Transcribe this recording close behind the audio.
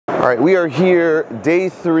All right, we are here, day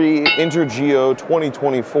 3, Intergeo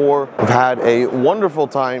 2024. We've had a wonderful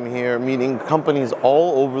time here, meeting companies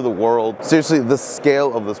all over the world. Seriously, the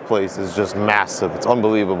scale of this place is just massive. It's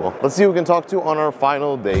unbelievable. Let's see who we can talk to on our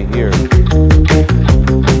final day here. Look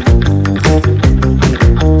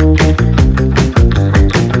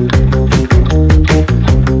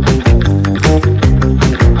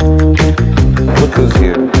who's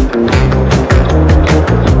here.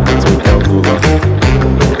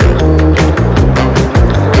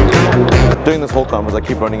 During this whole conference, I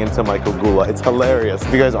keep running into Michael Gula. It's hilarious.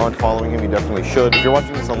 If you guys aren't following him, you definitely should. If you're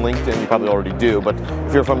watching this on LinkedIn, you probably already do, but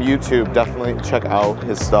if you're from YouTube, definitely check out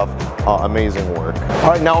his stuff. Amazing work. All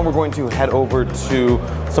right, now we're going to head over to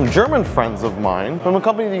some German friends of mine from a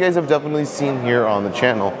company that you guys have definitely seen here on the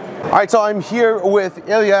channel. All right, so I'm here with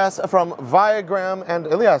Ilyas from Viagram. And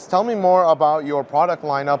Ilyas, tell me more about your product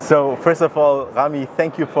lineup. So first of all, Rami,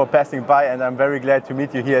 thank you for passing by, and I'm very glad to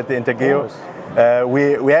meet you here at the Intergeo.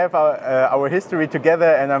 We have our history together,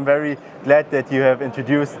 and I'm very glad that you have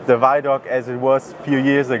introduced the Vidoc as it was a few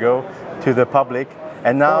years ago to the public.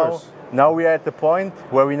 And now we are at the point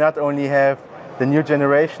where we not only have the new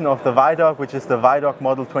generation of the Vidoc, which is the Vidoc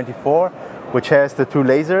Model 24, which has the 2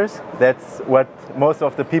 lasers. That's what most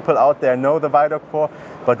of the people out there know the Vidoc for.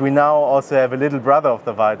 But we now also have a little brother of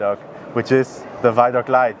the Vidoc, which is the Vidoc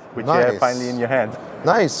Lite, which you have finally in your hand.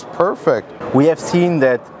 Nice, perfect. We have seen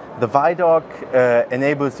that the Vidoc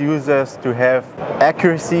enables users to have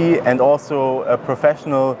accuracy and also a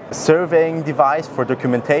professional surveying device for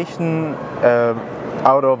documentation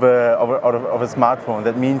out of a smartphone.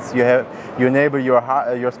 That means you enable your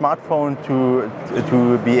smartphone to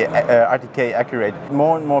be RTK accurate.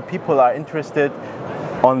 More and more people are interested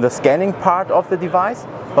on the scanning part of the device,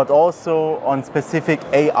 but also on specific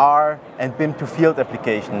AR and BIM to field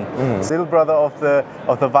application. Little brother of the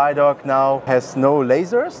Vidoc now has no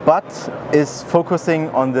lasers, but is focusing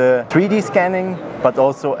on the 3D scanning, but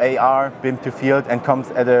also AR, BIM to field, and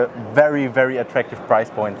comes at a very, very attractive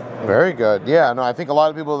price point. Very good. Yeah, no, I think a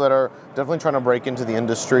lot of people that are definitely trying to break into the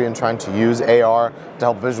industry and trying to use AR to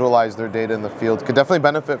help visualize their data in the field could definitely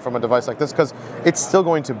benefit from a device like this, because it's still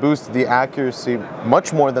going to boost the accuracy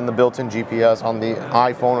much more than the built-in GPS on the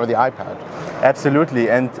iPhone or the iPad.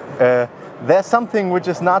 Absolutely, and there's something which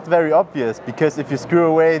is not very obvious, because if you screw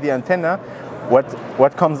away the antenna,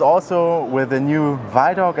 what comes also with the new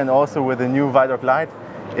Vidoc and also with the new Vidoc Lite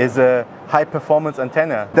is a high performance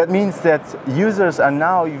antenna. That means that users are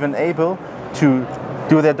now even able to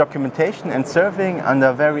do their documentation and surveying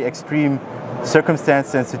under very extreme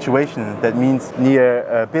circumstances and situations. That means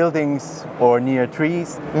near buildings or near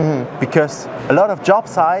trees, because a lot of job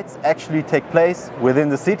sites actually take place within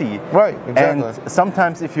the city. Right, exactly. And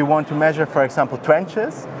sometimes if you want to measure, for example,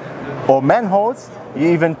 trenches or manholes, you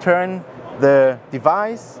even turn the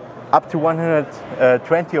device up to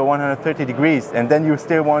 120 or 130 degrees, and then you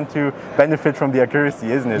still want to benefit from the accuracy,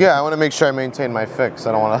 isn't it? Yeah, I want to make sure I maintain my fix.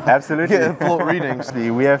 I don't want to absolutely get float readings.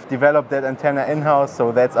 We have developed that antenna in-house,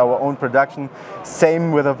 so that's our own production.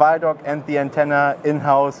 Same with the Vidoc and the antenna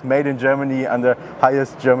in-house, made in Germany under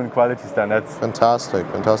highest German quality standards. Fantastic,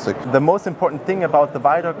 fantastic. The most important thing about the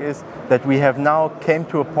Vidoc is that we have now came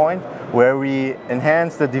to a point where we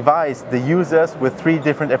enhance the device, the users, with 3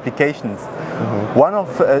 different applications.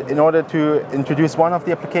 In order to introduce one of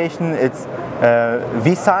the applications, it's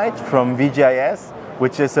VSight from VGIS,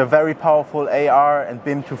 which is a very powerful AR and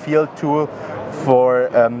BIM to field tool for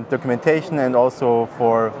documentation and also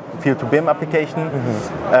for field to BIM application.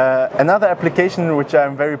 Another application which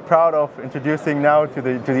I'm very proud of introducing now to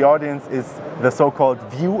the audience is the so-called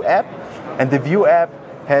View app, and the View app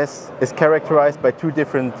is characterized by 2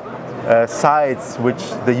 different sides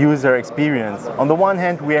which the user experience. On the one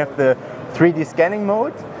hand, we have the 3D scanning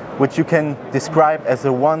mode, which you can describe as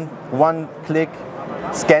a one-click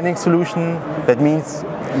scanning solution. That means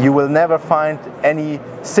you will never find any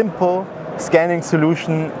simple scanning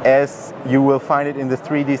solution as you will find it in the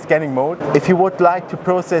 3D scanning mode. If you would like to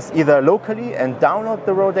process either locally and download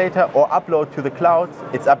the raw data or upload to the cloud,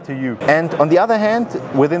 it's up to you. And on the other hand,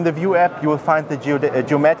 within the View app, you will find the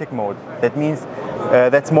geometric mode. That means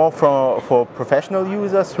that's more for professional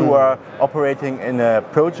users who are operating in a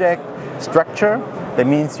project structure. That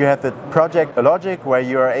means you have the project logic where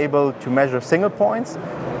you are able to measure single points,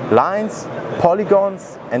 lines,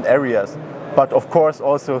 polygons, and areas. But of course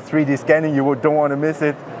also 3D scanning, you don't want to miss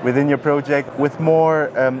it within your project, with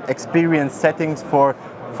more experienced settings for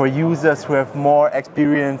users who have more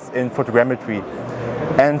experience in photogrammetry.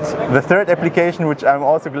 And the third application, which I'm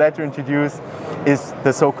also glad to introduce, is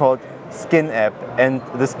the so-called Skin app. And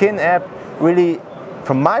the Skin app really,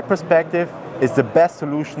 from my perspective, is the best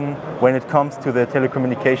solution when it comes to the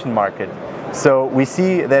telecommunication market. So we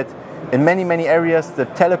see that in many, many areas the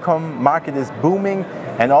telecom market is booming,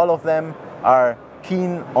 and all of them are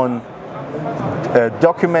keen on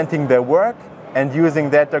documenting their work and using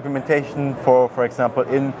that documentation for example,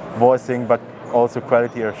 invoicing, but also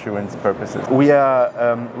quality assurance purposes. We are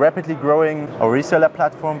rapidly growing our reseller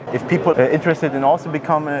platform. If people are interested in also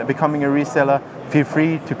becoming a reseller, feel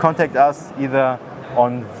free to contact us either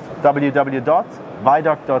on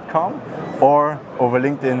www.vidoc.com or over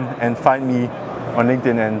LinkedIn, and find me on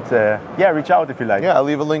LinkedIn, and yeah, reach out if you like. Yeah, I'll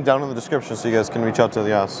leave a link down in the description so you guys can reach out to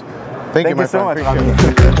the us. Thank you, my so friend. much,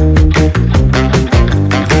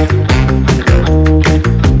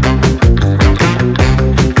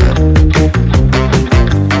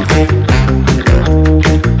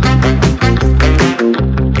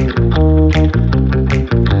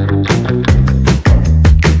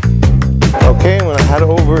 Okay, I'm gonna head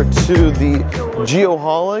over to the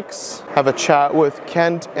Geoholics, have a chat with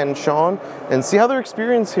Kent and Sean, and see how their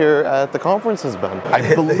experience here at the conference has been.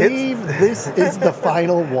 I believe this is the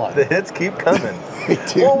final one. The hits keep coming.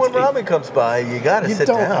 Do Well, when Rami comes by, you gotta sit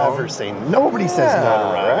down. You don't ever say, nobody says no to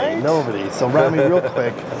Rami. right? Nobody. So Rami, real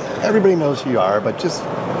quick, everybody knows who you are, but just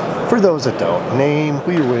for those that don't, name,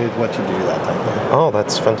 who you're with, what you do, that type of thing. Oh,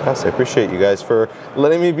 that's fantastic. I appreciate you guys for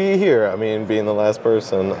letting me be here. I mean, being the last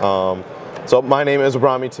person. So my name is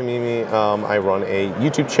Rami Tamimi. I run a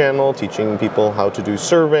YouTube channel teaching people how to do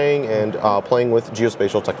surveying and playing with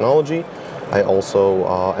geospatial technology. I also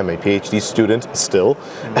am a PhD student still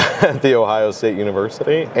at The Ohio State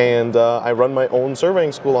University, and I run my own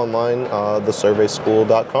surveying school online,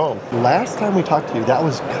 thesurveyschool.com. Last time we talked to you, that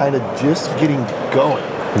was kind of just getting going.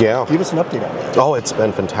 Yeah. Give us an update on that. Oh, it's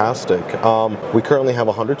been fantastic. We currently have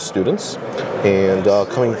 100 students, and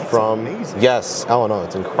coming from, amazing. yes, oh no,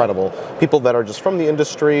 it's incredible. People that are just from the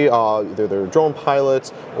industry, either they're drone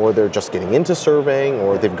pilots, or they're just getting into surveying,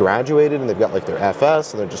 or they've graduated and they've got like their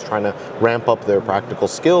FS, and they're just trying to ramp up their practical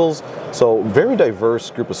skills. So very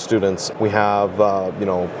diverse group of students. We have, you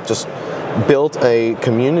know, just built a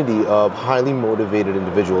community of highly motivated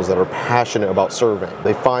individuals that are passionate about surveying.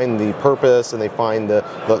 They find the purpose, and they find that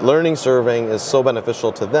learning surveying is so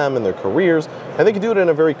beneficial to them in their careers, and they can do it in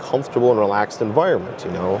a very comfortable and relaxed environment,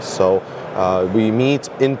 you know. So we meet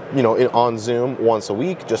on Zoom once a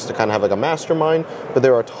week just to kind of have like a mastermind, but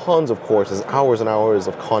there are tons of courses, hours and hours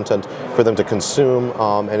of content for them to consume,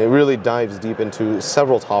 and it really dives deep into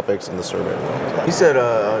several topics in the survey world. You said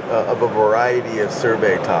of a variety of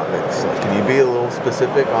survey topics. Can you be a little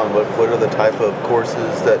specific on what are the type of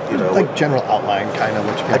courses that, you know? Like general outline, kind of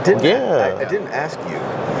what you can. I didn't ask you.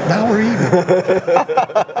 Now we're even.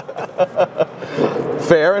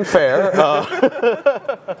 Fair and fair.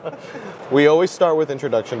 We always start with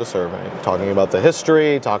introduction to surveying, talking about the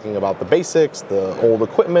history, talking about the basics, the old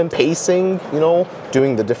equipment, pacing, you know,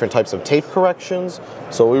 doing the different types of tape corrections.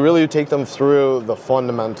 So we really take them through the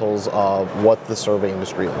fundamentals of what the survey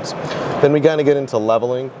industry is. Then we kind of get into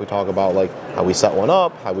leveling. We talk about like how we set one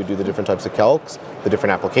up, how we do the different types of calcs, the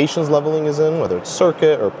different applications leveling is in, whether it's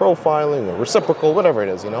circuit or profiling or reciprocal, whatever it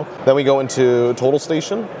is, you know. Then we go into total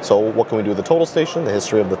station. So what can we do with the total station? The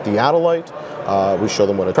history of the theodolite. We show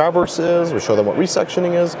them what a traverse is. We show them what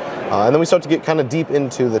resectioning is. And then we start to get kind of deep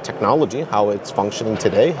into the technology, how it's functioning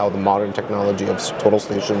today, how the modern technology of total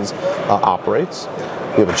stations operates.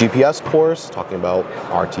 We have a GPS course talking about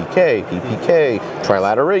RTK, PPK,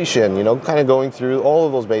 trilateration, you know, kind of going through all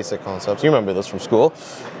of those basic concepts. You remember this from school.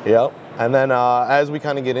 Yep. And then as we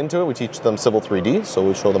kind of get into it, we teach them Civil 3D. So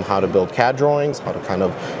we show them how to build CAD drawings, how to kind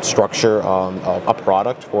of structure a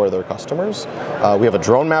product for their customers. We have a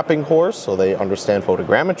drone mapping course, so they understand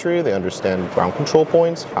photogrammetry, they understand ground control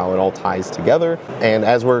points, how it all ties together. And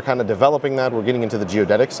as we're kind of developing that, we're getting into the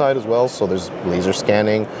geodetic side as well. So there's laser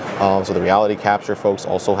scanning. So the reality capture folks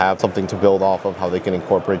also have something to build off of how they can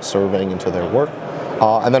incorporate surveying into their work.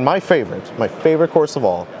 And then my favorite course of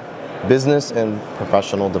all, business and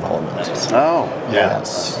professional development. Oh, Yeah,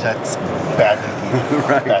 Yes. that's bad thinking.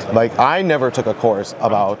 right. Like, I never took a course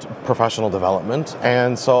about professional development,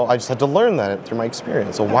 and so I just had to learn that through my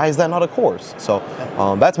experience. So why is that not a course? So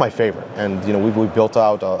that's my favorite. And you know, we've built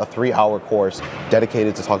out a 3-hour course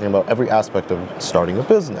dedicated to talking about every aspect of starting a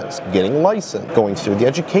business, getting licensed, going through the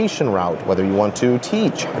education route, whether you want to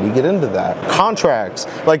teach, how do you get into that, contracts,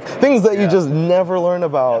 like things that you just never learn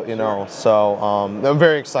about, you know. So I'm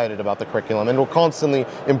very excited about about the curriculum, and we're constantly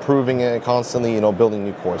improving it, constantly, you know, building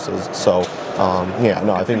new courses. So, yeah,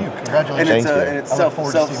 no, I think. Congratulations. And it's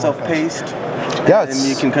self-paced. Yeah, and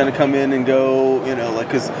you can kind of come in and go, you know, like,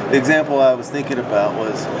 because the example I was thinking about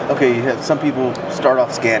was, okay, you have some people start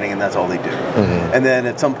off scanning and that's all they do. And then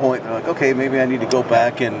at some point they're like, okay, maybe I need to go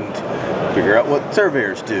back and figure out what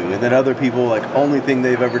surveyors do. And then other people, like, only thing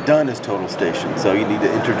they've ever done is total station. So you need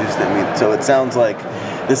to introduce them. So it sounds like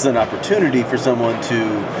this is an opportunity for someone to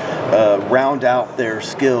round out their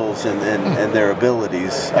skills and their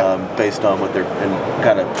abilities based on what they're, and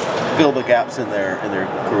kind of fill the gaps in their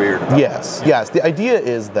career development. Yes, yes. The idea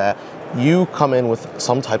is that you come in with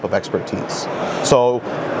some type of expertise. So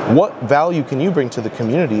what value can you bring to the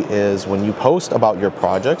community is when you post about your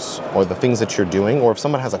projects or the things that you're doing, or if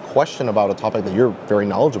someone has a question about a topic that you're very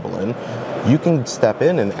knowledgeable in, you can step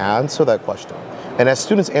in and answer that question. And as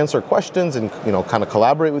students answer questions and, you know, kind of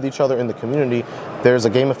collaborate with each other in the community, there's a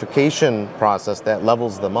gamification process that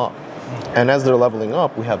levels them up. And as they're leveling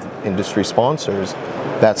up, we have industry sponsors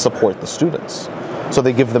that support the students. So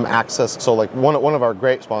they give them access. So like one of our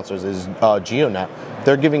great sponsors is GeoNet.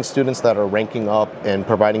 They're giving students that are ranking up and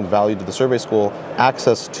providing value to the survey school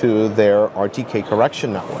access to their RTK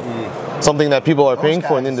correction network. Something that people are paying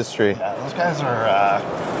for in the industry. Yeah, those guys are,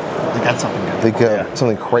 they got something good. They got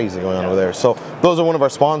something crazy going on over there. So those are one of our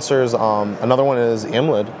sponsors. Another one is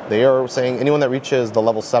IMLID. They are saying anyone that reaches the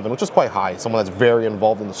level 7, which is quite high, someone that's very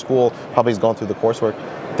involved in the school, probably has gone through the coursework,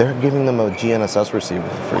 they're giving them a GNSS receiver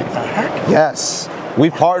for free. What the heck? Yes.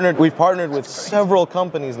 We've partnered with several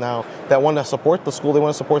companies now that want to support the school, they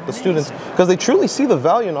want to support the students, because they truly see the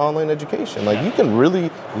value in online education. Like, you can really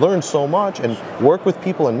learn so much and work with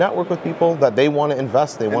people and network with people that they want to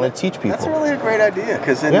invest, they want to teach people. That's really a great idea,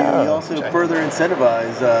 because then you also further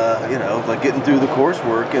incentivize, you know, like getting through the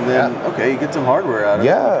coursework, and then, okay, you get some hardware out of it.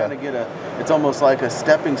 You kind of get it's almost like a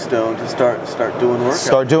stepping stone to start doing work.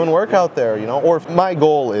 Start doing work out there, you know. Or if my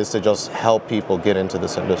goal is to just help people get into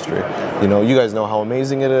this industry. You know, you guys know how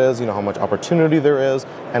amazing it is, you know how much opportunity there is,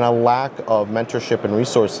 and a lack of mentorship and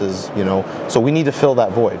resources, you know. So we need to fill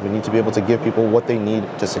that void. We need to be able to give people what they need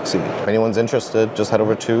to succeed. If anyone's interested, just head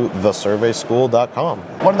over to thesurveyschool.com.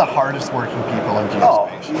 One of the hardest working people in geospatial. Oh,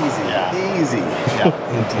 easy. Yeah,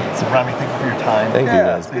 indeed. So Rami, thank you for your time. Thank you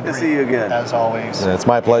guys. Good to see you again. As always. Yeah, it's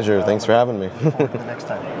my pleasure. Thanks for having me. The next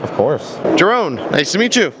time. Of course. Jerome, nice to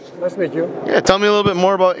meet you. Nice to meet you. Yeah, tell me a little bit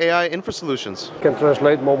more about AI Infra Solutions. Can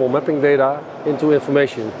translate mobile mapping data into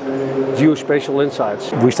information, geospatial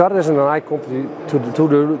insights. We started as an AI company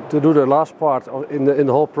to do the last part in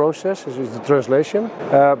the whole process, which is the translation.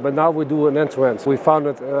 But now we do an end-to-end. We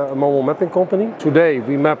founded a mobile mapping company. Today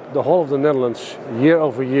we map the whole of the Netherlands year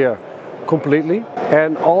over year completely,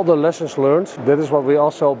 and all the lessons learned, that is what we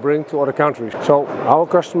also bring to other countries. So our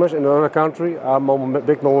customers in another country are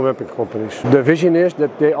big mobile mapping companies. The vision is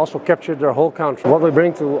that they also capture their whole country. What we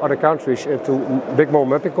bring to other countries and to big mobile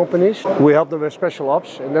mapping companies, we help them with special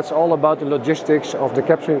ops, and that's all about the logistics of the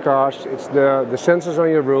capturing cars. It's the sensors on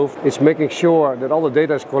your roof. It's making sure that all the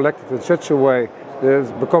data is collected in such a way that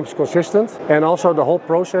it becomes consistent, and also the whole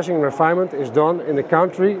processing and refinement is done in the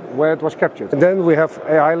country where it was captured. And then we have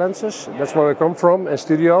AI lenses, that's where we come from, and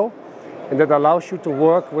Studio, and that allows you to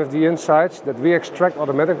work with the insights that we extract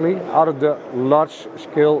automatically out of the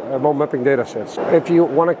large-scale mobile mapping data sets. If you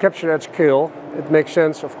want to capture that scale, it makes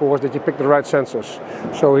sense, of course, that you pick the right sensors.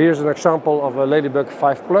 So here's an example of a Ladybug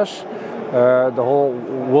 5 Plus. The whole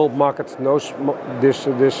world market knows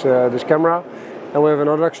this camera. And we have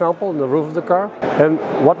another example in the roof of the car. And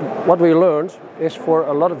what we learned is for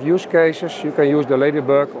a lot of use cases, you can use the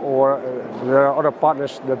Ladybug, or there are other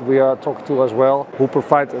partners that we are talking to as well who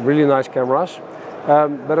provide really nice cameras.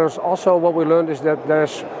 But there's also what we learned is that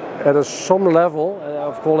there's at some level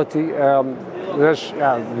of quality,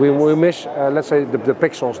 we miss, let's say, the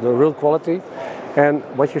pixels, the real quality. And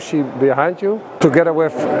what you see behind you, together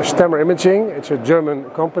with Stemmer Imaging, it's a German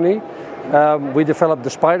company, we developed the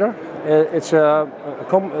Spider. It's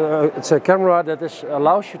a camera that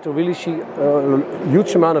allows you to really see a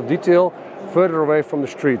huge amount of detail further away from the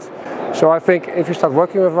street. So I think if you start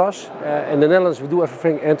working with us, in the Netherlands we do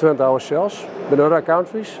everything end-to-end ourselves, but in other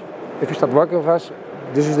countries, if you start working with us,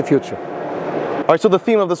 this is the future. All right, so the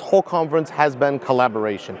theme of this whole conference has been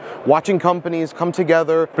collaboration. Watching companies come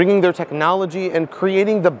together, bringing their technology and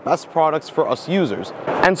creating the best products for us users.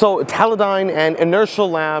 And so Teledyne and Inertial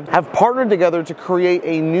Labs have partnered together to create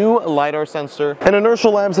a new LiDAR sensor. And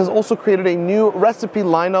Inertial Labs has also created a new recipe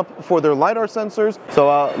lineup for their LiDAR sensors.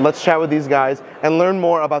 So let's chat with these guys and learn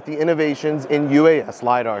more about the innovations in UAS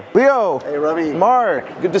LiDAR. Leo. Hey, Rami.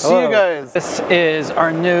 Mark. Good to see you guys. This is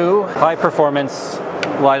our new high-performance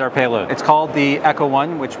LiDAR payload. It's called the Echo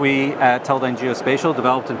 1, which we at Teledyne Geospatial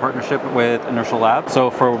developed in partnership with Inertial Lab. So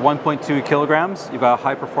for 1.2 kilograms, you've got a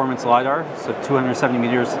high performance LiDAR, so 270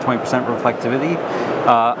 meters to 20% reflectivity,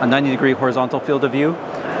 a 90-degree horizontal field of view,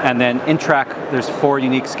 and then in track, there's 4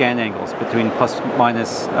 unique scan angles between plus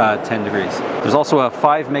minus 10 degrees. There's also a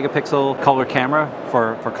 5 megapixel color camera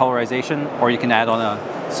for colorization, or you can add on a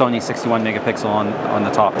Sony 61 megapixel on the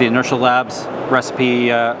top. The Inertial Labs recipe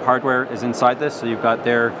hardware is inside this, so you've got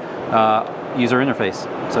their user interface.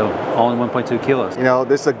 So all in 1.2 kilos. You know,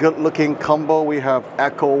 this is a good looking combo. We have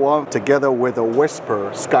Echo 1 together with a Whisper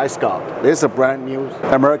SkyScout. This is a brand new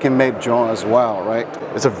American made drone as well, right?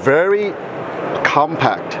 It's a very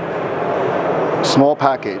compact, small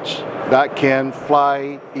package that can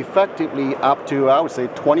fly effectively up to, I would say,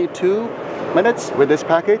 22 minutes with this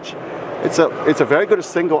package. It's a very good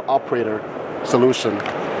single operator solution.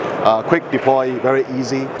 Quick deploy, very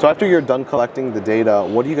easy. So after you're done collecting the data,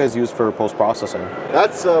 what do you guys use for post-processing?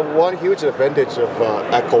 That's one huge advantage of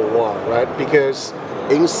Echo 1, right? Because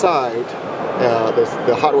inside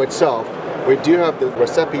the hardware itself, we do have the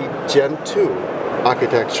Recipe Gen 2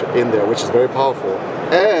 architecture in there, which is very powerful.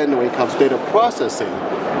 And when it comes to data processing,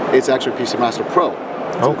 it's actually PC Master Pro.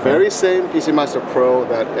 It's the very same PC Master Pro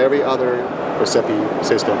that every other Recipe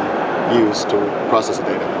system use to process the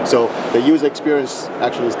data. So the user experience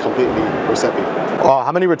actually is completely Recipe.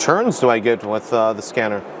 How many returns do I get with the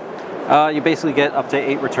scanner? You basically get up to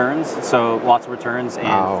 8 returns, so lots of returns in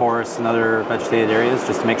forests and other vegetated areas,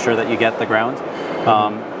 just to make sure that you get the ground.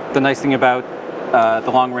 The nice thing about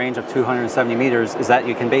the long range of 270 meters is that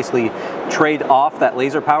you can basically trade off that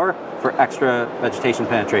laser power for extra vegetation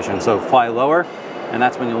penetration. So fly lower, and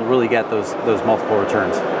that's when you'll really get those multiple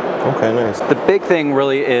returns. Okay, nice. The big thing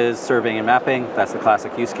really is surveying and mapping. That's the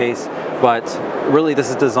classic use case. But really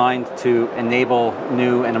this is designed to enable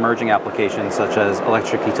new and emerging applications such as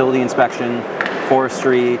electric utility inspection,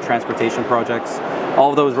 forestry, transportation projects.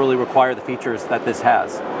 All of those really require the features that this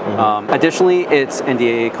has. Additionally, it's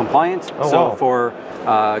NDAA compliant. For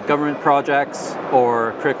government projects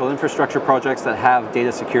or critical infrastructure projects that have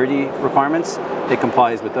data security requirements, it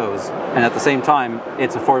complies with those. And at the same time,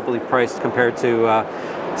 it's affordably priced compared to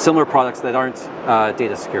similar products that aren't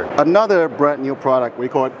data secure. Another brand new product, we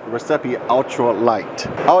call it Recipe Ultra Light.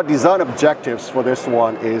 Our design objectives for this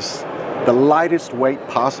one is the lightest weight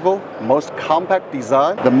possible, most compact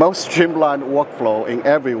design, the most streamlined workflow in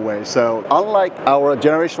every way. So unlike our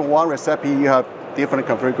Generation 1 Recipe, you have different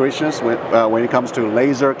configurations when it comes to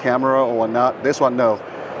laser, camera, or whatnot. This one, no.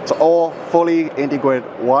 It's all fully integrated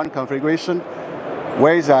one configuration,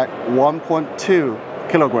 weighs at 1.2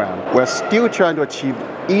 kilogram. We're still trying to achieve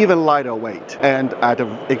even lighter weight and at an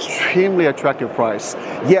extremely attractive price,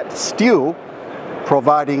 yet still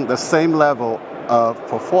providing the same level of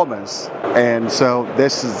performance. And so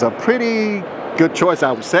this is a pretty good choice,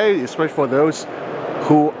 I would say, especially for those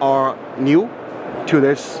who are new to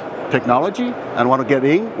this technology and want to get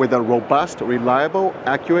in with a robust, reliable,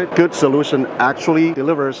 accurate, good solution actually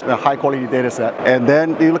delivers a high quality data set. And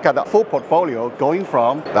then you look at the full portfolio going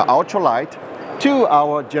from the ultralight to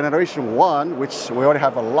our Generation 1, which we already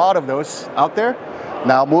have a lot of those out there.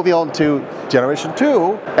 Now moving on to Generation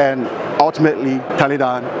 2 and ultimately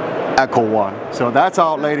Teledyne Echo 1. So that's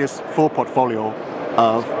our latest full portfolio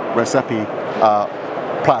of Recipe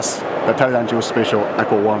plus the Teledyne Geospatial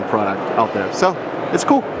Echo 1 product out there. So it's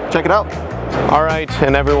cool, check it out. All right,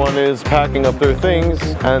 and everyone is packing up their things,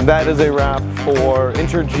 and that is a wrap for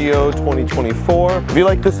Intergeo 2024. If you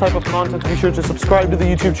like this type of content, be sure to subscribe to the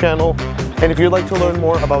YouTube channel. And if you'd like to learn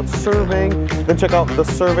more about surveying, then check out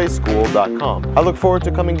thesurveyschool.com. I look forward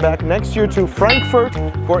to coming back next year to Frankfurt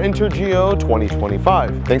for Intergeo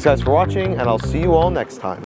 2025. Thanks guys for watching, and I'll see you all next time.